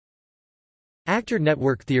Factor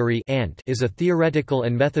network theory is a theoretical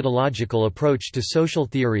and methodological approach to social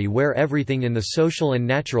theory where everything in the social and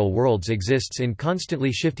natural worlds exists in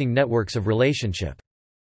constantly shifting networks of relationship.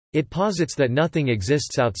 It posits that nothing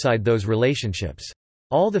exists outside those relationships.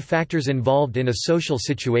 All the factors involved in a social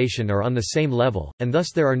situation are on the same level, and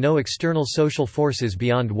thus there are no external social forces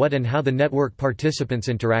beyond what and how the network participants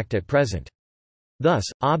interact at present. Thus,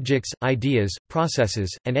 objects, ideas,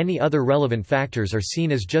 processes, and any other relevant factors are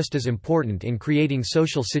seen as just as important in creating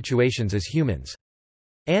social situations as humans.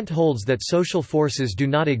 Ant holds that social forces do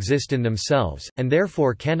not exist in themselves, and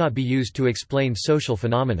therefore cannot be used to explain social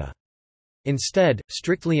phenomena. Instead,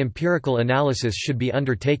 strictly empirical analysis should be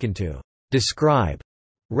undertaken to describe,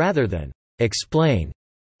 rather than explain,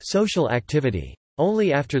 social activity.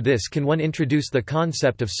 Only after this can one introduce the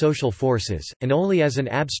concept of social forces, and only as an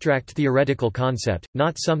abstract theoretical concept,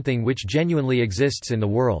 not something which genuinely exists in the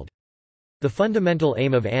world. The fundamental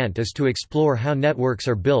aim of Ant is to explore how networks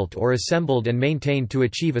are built or assembled and maintained to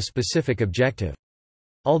achieve a specific objective.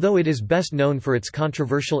 Although it is best known for its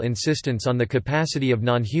controversial insistence on the capacity of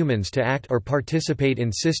non-humans to act or participate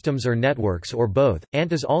in systems or networks or both,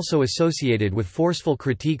 Ant is also associated with forceful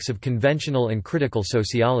critiques of conventional and critical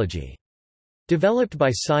sociology. Developed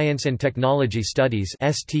by Science and Technology Studies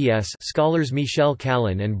 (STS) scholars Michel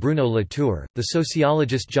Callan and Bruno Latour, the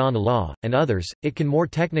sociologist John Law, and others, it can more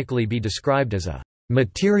technically be described as a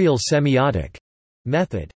material-semiotic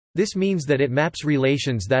method. This means that it maps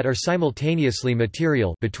relations that are simultaneously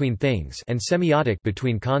material between things and semiotic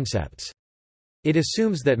between concepts. It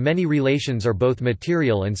assumes that many relations are both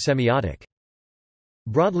material and semiotic.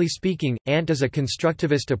 Broadly speaking, Ant is a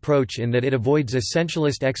constructivist approach in that it avoids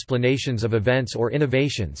essentialist explanations of events or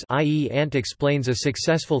innovations, i.e. Ant explains a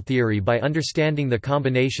successful theory by understanding the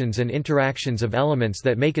combinations and interactions of elements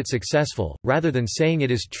that make it successful, rather than saying it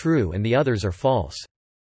is true and the others are false.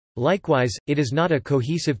 Likewise, it is not a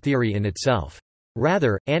cohesive theory in itself.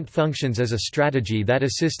 Rather, Ant functions as a strategy that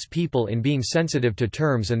assists people in being sensitive to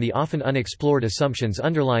terms and the often unexplored assumptions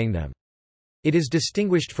underlying them. It is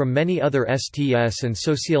distinguished from many other STS and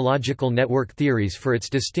sociological network theories for its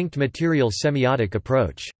distinct material-semiotic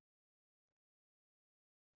approach.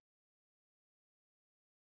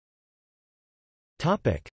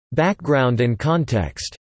 Background and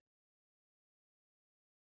context.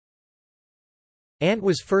 Ant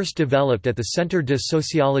was first developed at the Centre de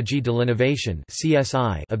Sociologie de l'Innovation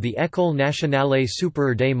 (CSI) of the École nationale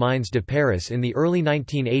supérieure des mines de Paris in the early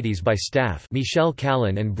 1980s by staff Michel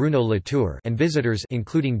Callan and Bruno Latour and visitors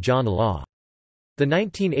including John Law. The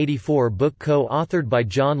 1984 book co-authored by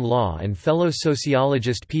John Law and fellow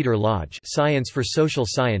sociologist Peter Lodge, Science for Social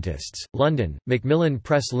Scientists, London, Macmillan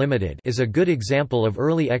Press Limited, is a good example of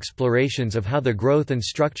early explorations of how the growth and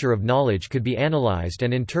structure of knowledge could be analysed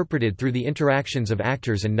and interpreted through the interactions of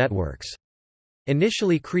actors and networks.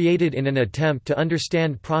 Initially created in an attempt to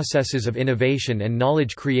understand processes of innovation and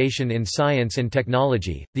knowledge creation in science and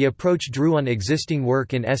technology, the approach drew on existing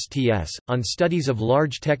work in STS, on studies of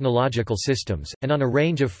large technological systems, and on a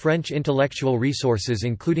range of French intellectual resources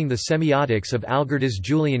including the semiotics of Algirdas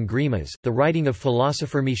Julien Greimas, the writing of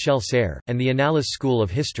philosopher Michel Serres, and the Annales School of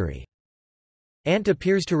History. Ant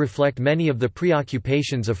appears to reflect many of the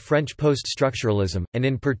preoccupations of French post-structuralism, and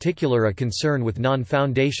in particular a concern with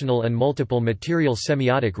non-foundational and multiple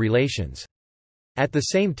material-semiotic relations. At the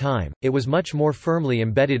same time, it was much more firmly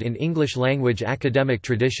embedded in English-language academic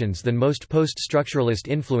traditions than most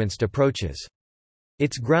post-structuralist-influenced approaches.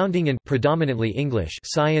 Its grounding in predominantly English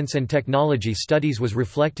science and technology studies was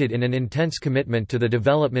reflected in an intense commitment to the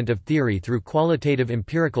development of theory through qualitative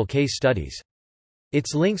empirical case studies.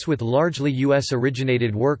 Its links with largely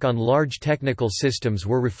US-originated work on large technical systems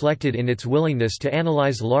were reflected in its willingness to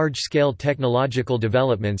analyze large-scale technological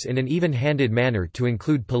developments in an even-handed manner to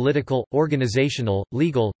include political, organizational,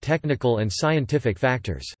 legal, technical and scientific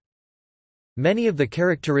factors. Many of the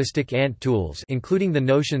characteristic Ant tools, including the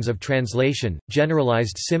notions of translation,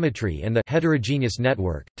 generalized symmetry and the heterogeneous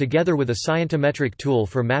network, together with a scientometric tool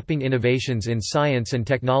for mapping innovations in science and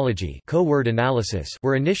technology, co-word analysis,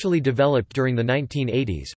 were initially developed during the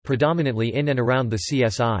 1980s, predominantly in and around the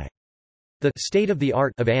CSI. The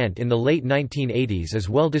state-of-the-art of Ant in the late 1980s is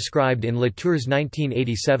well described in Latour's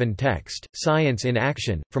 1987 text, Science in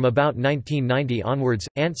Action. From about 1990 onwards,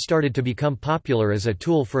 Ant started to become popular as a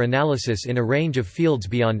tool for analysis in a range of fields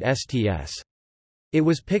beyond STS. It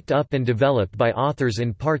was picked up and developed by authors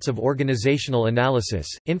in parts of organizational analysis,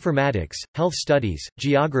 informatics, health studies,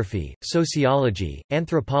 geography, sociology,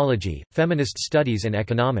 anthropology, feminist studies and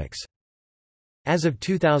economics. As of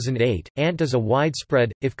 2008, Ant is a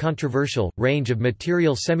widespread, if controversial, range of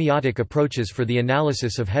material-semiotic approaches for the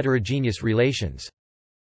analysis of heterogeneous relations.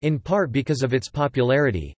 In part because of its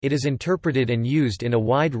popularity, it is interpreted and used in a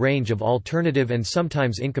wide range of alternative and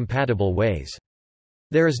sometimes incompatible ways.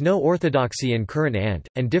 There is no orthodoxy in current ANT,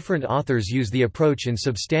 and different authors use the approach in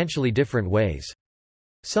substantially different ways.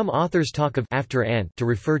 Some authors talk of after ANT to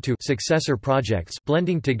refer to successor projects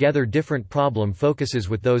blending together different problem focuses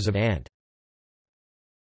with those of ANT.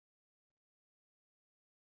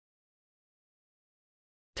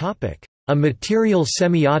 A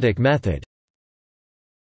material-semiotic method.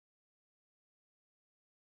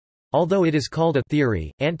 Although it is called a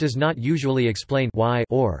theory, ANT does not usually explain why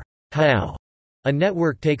or how a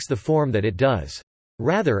network takes the form that it does.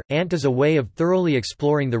 Rather, ANT is a way of thoroughly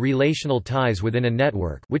exploring the relational ties within a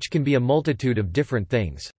network, which can be a multitude of different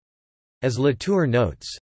things. As Latour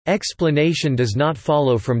notes, "Explanation does not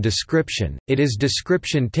follow from description, it is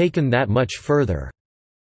description taken that much further."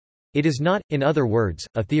 It is not, in other words,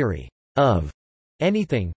 a theory of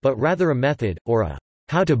anything, but rather a method, or a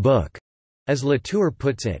how-to book, as Latour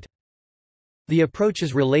puts it. The approach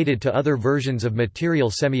is related to other versions of material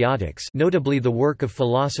semiotics, notably the work of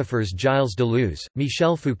philosophers Gilles Deleuze,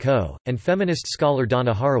 Michel Foucault, and feminist scholar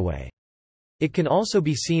Donna Haraway. It can also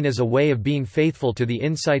be seen as a way of being faithful to the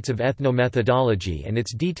insights of ethnomethodology and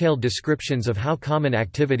its detailed descriptions of how common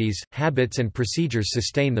activities, habits and procedures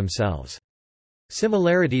sustain themselves.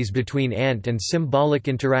 Similarities between ANT and symbolic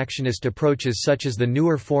interactionist approaches such as the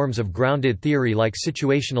newer forms of grounded theory like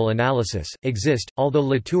situational analysis, exist, although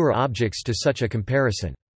Latour objects to such a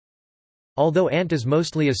comparison. Although ANT is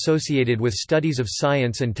mostly associated with studies of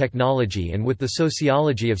science and technology and with the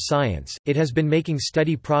sociology of science, it has been making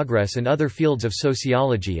steady progress in other fields of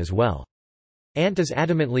sociology as well. ANT is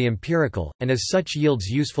adamantly empirical, and as such yields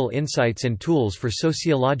useful insights and tools for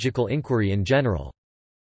sociological inquiry in general.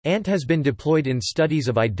 ANT has been deployed in studies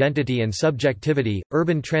of identity and subjectivity,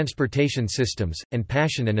 urban transportation systems, and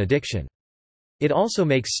passion and addiction. It also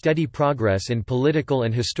makes steady progress in political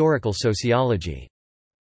and historical sociology.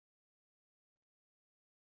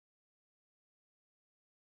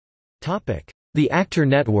 The actor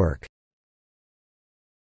network.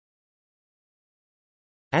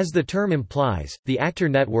 As the term implies, the actor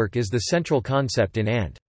network is the central concept in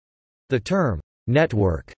ANT. The term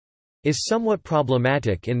network is somewhat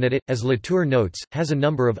problematic in that it, as Latour notes, has a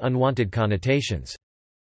number of unwanted connotations.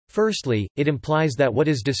 Firstly, it implies that what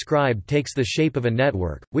is described takes the shape of a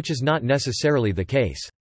network, which is not necessarily the case.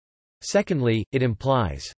 Secondly, it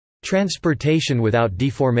implies transportation without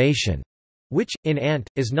deformation, which, in ANT,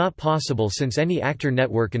 is not possible since any actor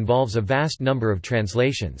network involves a vast number of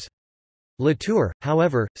translations. Latour,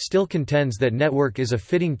 however, still contends that network is a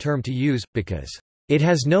fitting term to use, because it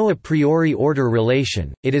has no a priori order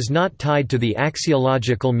relation, it is not tied to the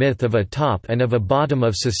axiological myth of a top and of a bottom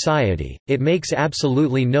of society, it makes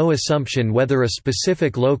absolutely no assumption whether a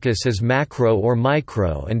specific locus is macro or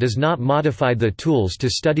micro and does not modify the tools to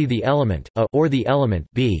study the element A or the element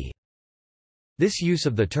B. This use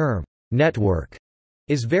of the term network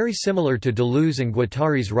is very similar to Deleuze and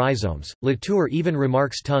Guattari's rhizomes. Latour even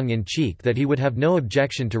remarks tongue-in-cheek that he would have no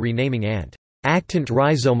objection to renaming ANT actant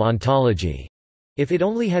rhizome ontology, if it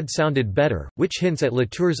only had sounded better, which hints at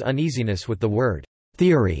Latour's uneasiness with the word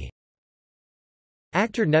theory.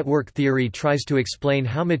 Actor network theory tries to explain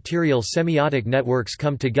how material semiotic networks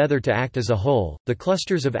come together to act as a whole. The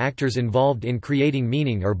clusters of actors involved in creating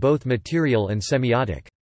meaning are both material and semiotic.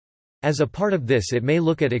 As a part of this, it may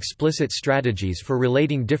look at explicit strategies for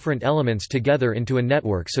relating different elements together into a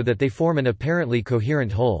network so that they form an apparently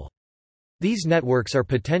coherent whole. These networks are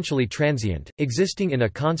potentially transient, existing in a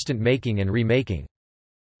constant making and remaking.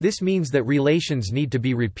 This means that relations need to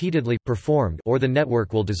be repeatedly performed or the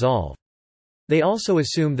network will dissolve. They also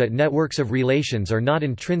assume that networks of relations are not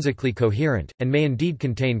intrinsically coherent, and may indeed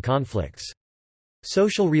contain conflicts.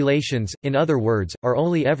 Social relations, in other words, are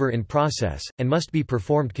only ever in process, and must be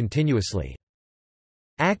performed continuously.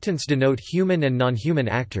 Actants denote human and non-human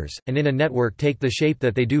actors, and in a network take the shape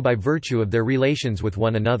that they do by virtue of their relations with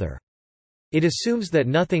one another. It assumes that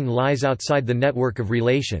nothing lies outside the network of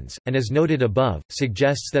relations, and as noted above,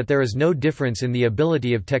 suggests that there is no difference in the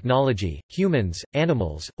ability of technology, humans,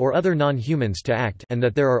 animals, or other non-humans to act, and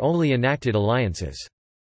that there are only enacted alliances.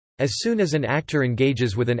 As soon as an actor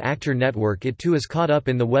engages with an actor network, it too is caught up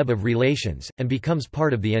in the web of relations, and becomes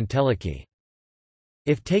part of the entelechy.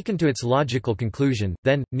 If taken to its logical conclusion,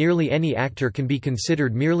 then, nearly any actor can be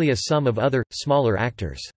considered merely a sum of other, smaller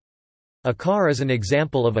actors. A car is an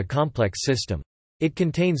example of a complex system. It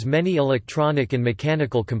contains many electronic and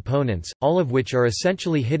mechanical components, all of which are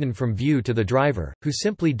essentially hidden from view to the driver, who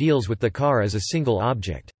simply deals with the car as a single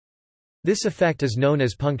object. This effect is known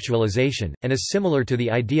as punctualization, and is similar to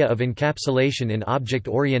the idea of encapsulation in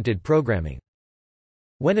object-oriented programming.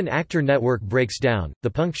 When an actor network breaks down,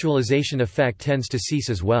 the punctualization effect tends to cease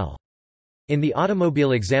as well. In the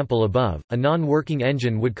automobile example above, a non-working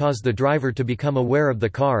engine would cause the driver to become aware of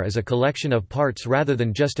the car as a collection of parts rather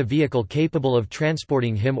than just a vehicle capable of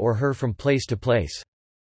transporting him or her from place to place.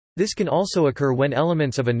 This can also occur when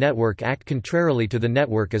elements of a network act contrarily to the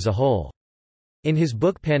network as a whole. In his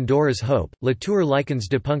book Pandora's Hope, Latour likens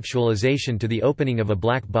depunctualization to the opening of a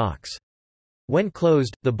black box. When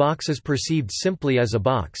closed, the box is perceived simply as a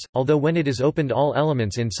box, although when it is opened all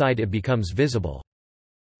elements inside it becomes visible.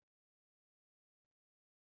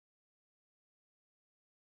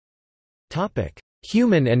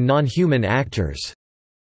 Human and non-human actors.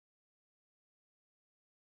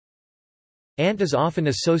 Ant is often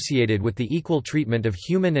associated with the equal treatment of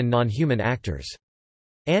human and non-human actors.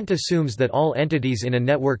 Ant assumes that all entities in a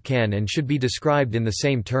network can and should be described in the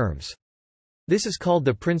same terms. This is called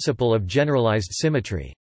the principle of generalized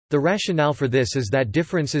symmetry. The rationale for this is that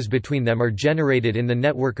differences between them are generated in the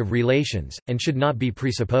network of relations, and should not be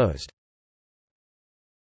presupposed.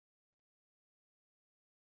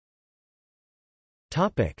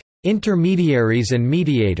 Intermediaries and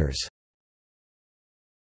mediators.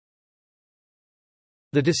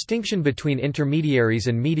 The distinction between intermediaries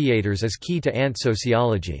and mediators is key to ant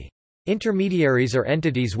sociology. Intermediaries are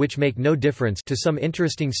entities which make no difference to some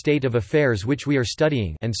interesting state of affairs which we are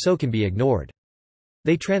studying and so can be ignored.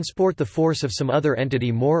 They transport the force of some other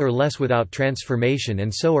entity more or less without transformation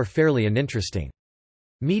and so are fairly uninteresting.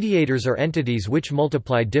 Mediators are entities which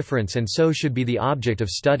multiply difference and so should be the object of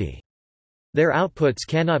study. Their outputs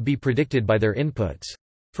cannot be predicted by their inputs.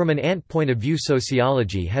 From an ant point of view,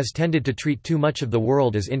 sociology has tended to treat too much of the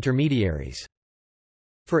world as intermediaries.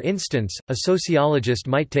 For instance, a sociologist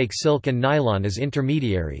might take silk and nylon as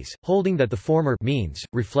intermediaries, holding that the former means,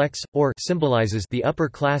 reflects, or symbolizes the upper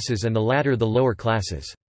classes and the latter the lower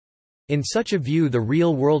classes. In such a view, the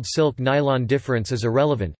real-world silk-nylon difference is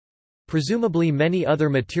irrelevant. Presumably many other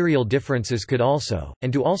material differences could also,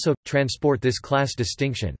 and do also, transport this class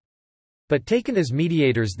distinction. But taken as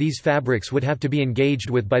mediators, these fabrics would have to be engaged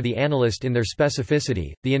with by the analyst in their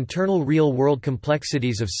specificity. The internal real-world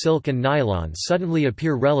complexities of silk and nylon suddenly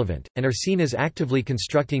appear relevant, and are seen as actively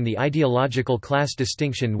constructing the ideological class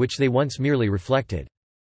distinction which they once merely reflected.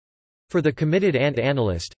 For the committed ant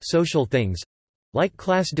analyst, social things, like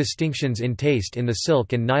class distinctions in taste in the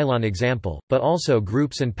silk and nylon example, but also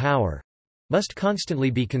groups and power, must constantly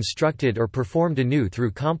be constructed or performed anew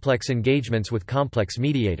through complex engagements with complex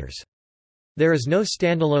mediators. There is no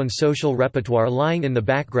standalone social repertoire lying in the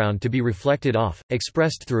background to be reflected off,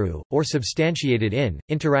 expressed through, or substantiated in,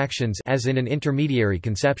 interactions as in an intermediary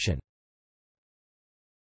conception.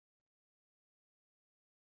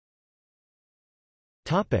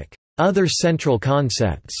 Other central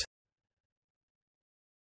concepts.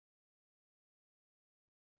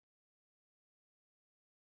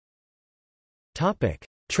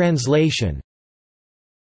 Translation.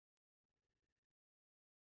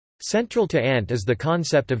 Central to Ant is the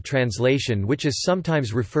concept of translation, which is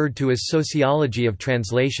sometimes referred to as sociology of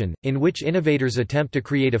translation, in which innovators attempt to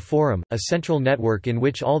create a forum, a central network in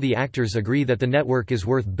which all the actors agree that the network is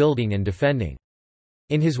worth building and defending.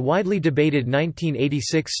 In his widely debated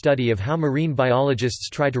 1986 study of how marine biologists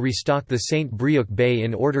try to restock the St. Brieuc Bay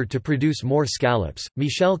in order to produce more scallops,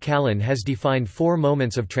 Michel Callan has defined 4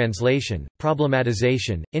 moments of translation: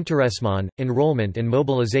 problematization, intéressement, enrollment and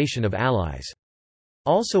mobilization of allies.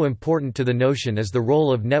 Also important to the notion is the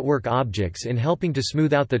role of network objects in helping to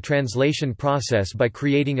smooth out the translation process by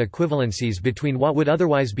creating equivalencies between what would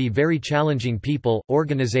otherwise be very challenging people,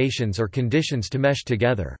 organizations or conditions to mesh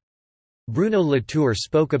together. Bruno Latour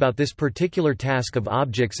spoke about this particular task of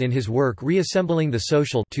objects in his work Reassembling the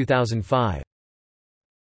Social 2005.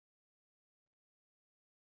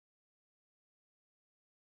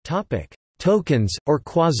 Tokens, or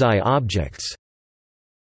quasi-objects.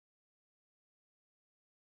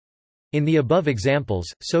 In the above examples,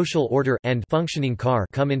 social order and functioning car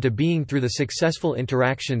come into being through the successful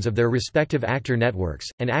interactions of their respective actor networks,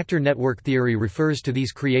 and actor network theory refers to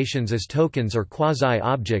these creations as tokens or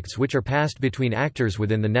quasi-objects which are passed between actors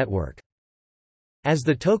within the network. As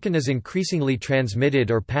the token is increasingly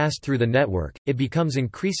transmitted or passed through the network, it becomes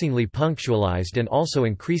increasingly punctualized and also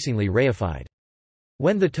increasingly reified.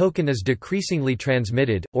 When the token is decreasingly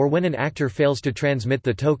transmitted, or when an actor fails to transmit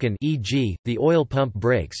the token, e.g., the oil pump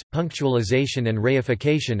breaks, punctualization and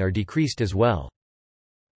reification are decreased as well.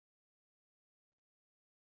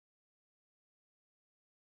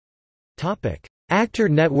 Actor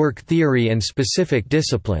network theory and specific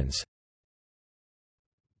disciplines.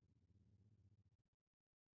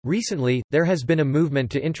 Recently, there has been a movement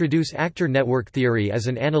to introduce actor network theory as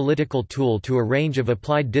an analytical tool to a range of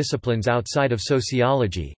applied disciplines outside of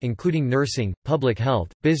sociology, including nursing, public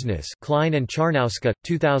health, business Klein and Charnowska,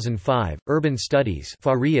 2005, urban studies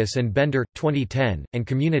Farias and Bender, 2010, and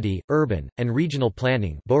community, urban, and regional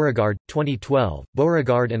planning Beauregard, 2012,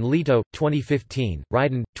 Beauregard and Leto, 2015,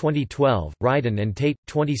 Ryden, 2012, Ryden and Tate,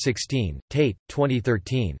 2016, Tate,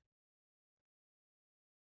 2013.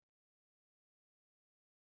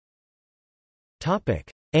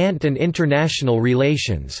 Ant and international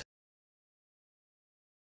relations.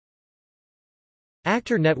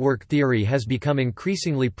 Actor network theory has become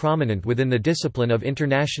increasingly prominent within the discipline of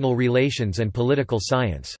international relations and political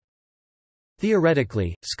science.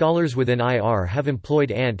 Theoretically, scholars within IR have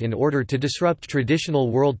employed ANT in order to disrupt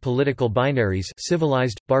traditional world political binaries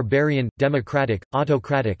civilized, barbarian, democratic,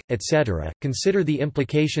 autocratic, etc., consider the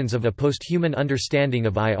implications of a post-human understanding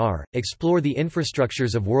of IR, explore the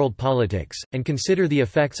infrastructures of world politics, and consider the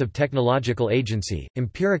effects of technological agency.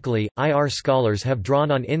 Empirically, IR scholars have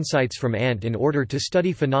drawn on insights from ANT in order to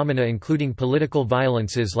study phenomena including political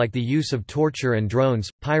violences like the use of torture and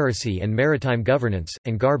drones, piracy and maritime governance,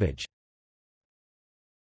 and garbage.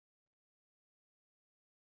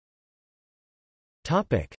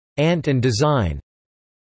 ANT and design.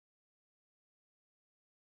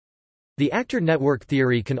 The actor network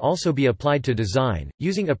theory can also be applied to design,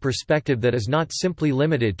 using a perspective that is not simply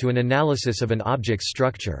limited to an analysis of an object's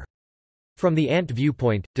structure. From the ANT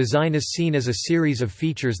viewpoint, design is seen as a series of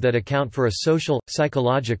features that account for a social,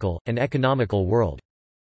 psychological, and economical world.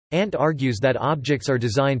 ANT argues that objects are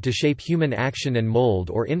designed to shape human action and mold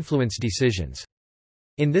or influence decisions.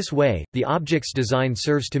 In this way, the object's design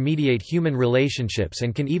serves to mediate human relationships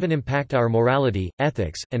and can even impact our morality,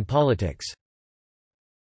 ethics, and politics.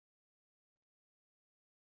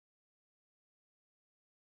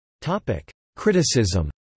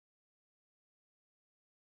 Criticism.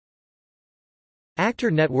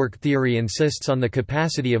 Actor network theory insists on the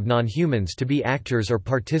capacity of non-humans to be actors or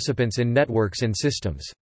participants in networks and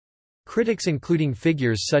systems. Critics including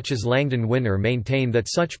figures such as Langdon Winner maintain that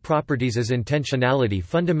such properties as intentionality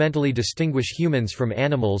fundamentally distinguish humans from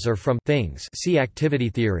animals or from things. See activity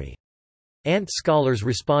theory. ANT scholars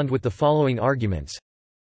respond with the following arguments.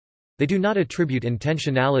 They do not attribute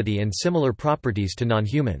intentionality and similar properties to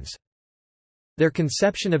non-humans. Their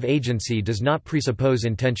conception of agency does not presuppose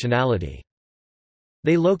intentionality.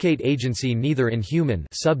 They locate agency neither in human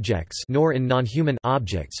subjects nor in non-human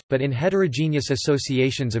objects, but in heterogeneous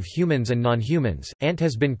associations of humans and non-humans. ANT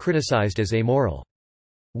has been criticized as amoral.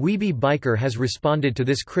 Wiebe Bijker has responded to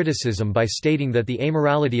this criticism by stating that the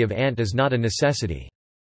amorality of ANT is not a necessity.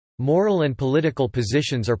 Moral and political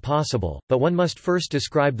positions are possible, but one must first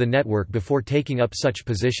describe the network before taking up such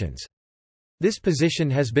positions. This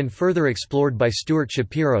position has been further explored by Stuart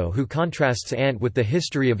Shapiro, who contrasts ANT with the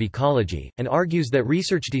history of ecology, and argues that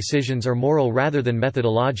research decisions are moral rather than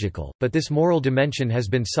methodological, but this moral dimension has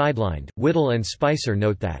been sidelined. Whittle and Spicer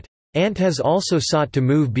note that ANT has also sought to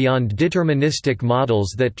move beyond deterministic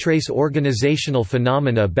models that trace organizational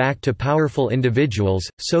phenomena back to powerful individuals,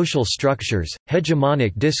 social structures,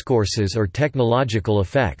 hegemonic discourses or technological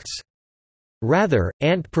effects. Rather,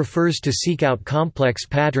 ANT prefers to seek out complex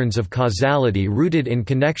patterns of causality rooted in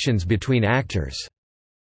connections between actors.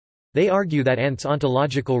 They argue that ANT's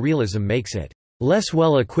ontological realism makes it less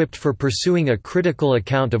well equipped for pursuing a critical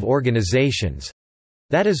account of organizations.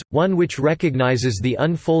 That is, one which recognizes the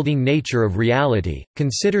unfolding nature of reality,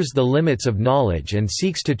 considers the limits of knowledge and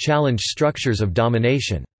seeks to challenge structures of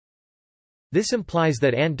domination. This implies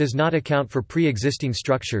that ANT does not account for pre-existing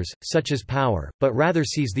structures, such as power, but rather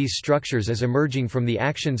sees these structures as emerging from the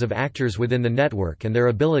actions of actors within the network and their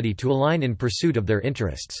ability to align in pursuit of their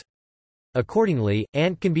interests. Accordingly,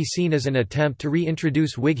 ANT can be seen as an attempt to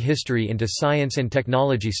reintroduce Whig history into science and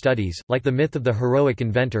technology studies. Like the myth of the heroic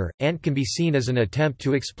inventor, ANT can be seen as an attempt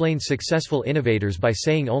to explain successful innovators by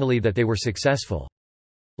saying only that they were successful.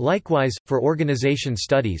 Likewise, for organization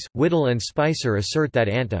studies, Whittle and Spicer assert that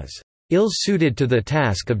ANT is ill-suited to the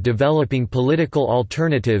task of developing political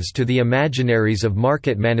alternatives to the imaginaries of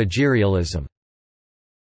market managerialism.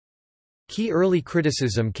 Key early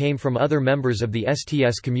criticism came from other members of the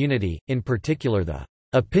STS community, in particular the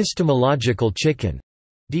epistemological chicken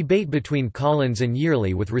debate between Collins and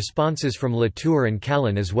Yearley, with responses from Latour and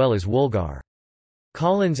Callan as well as Woolgar.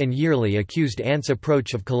 Collins and Yearley accused ANT's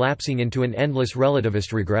approach of collapsing into an endless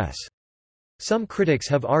relativist regress. Some critics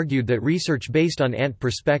have argued that research based on ANT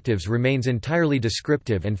perspectives remains entirely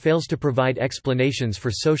descriptive and fails to provide explanations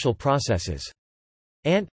for social processes.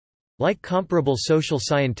 ANT, like comparable social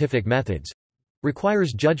scientific methods,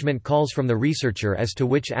 requires judgment calls from the researcher as to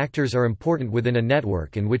which actors are important within a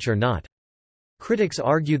network and which are not. Critics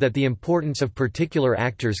argue that the importance of particular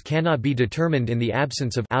actors cannot be determined in the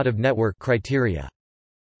absence of out-of-network criteria.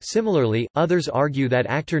 Similarly, others argue that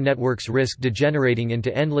actor networks risk degenerating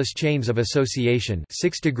into endless chains of association,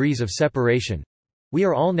 6 degrees of separation. We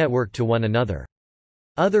are all networked to one another.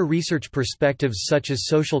 Other research perspectives such as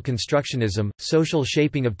social constructionism, social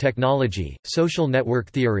shaping of technology, social network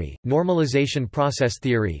theory, normalization process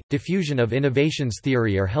theory, diffusion of innovations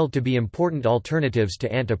theory are held to be important alternatives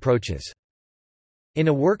to ANT approaches. In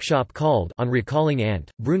a workshop called On Recalling ANT,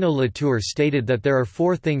 Bruno Latour stated that there are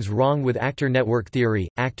 4 things wrong with actor network theory,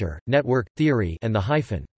 actor, network, theory and the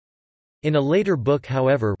hyphen. In a later book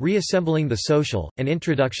however, Reassembling the Social, An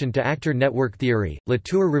Introduction to Actor Network Theory,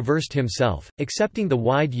 Latour reversed himself, accepting the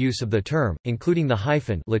wide use of the term, including the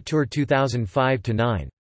hyphen Latour 2005-9.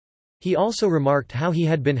 He also remarked how he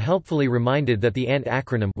had been helpfully reminded that the ANT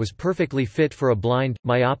acronym was perfectly fit for a blind,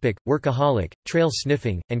 myopic, workaholic,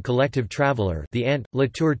 trail-sniffing, and collective traveler, the ANT,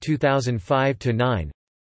 Latour 2005-9.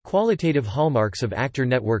 Qualitative hallmarks of actor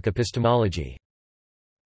network epistemology.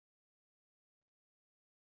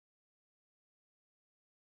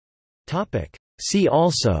 See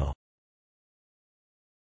also: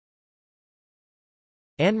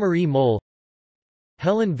 Anne-Marie Moll,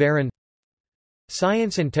 Helen Varron,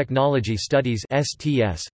 Science and Technology Studies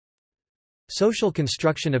 (STS), Social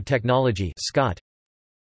Construction of Technology (SCOT),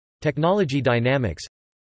 Technology Dynamics,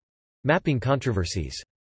 Mapping Controversies.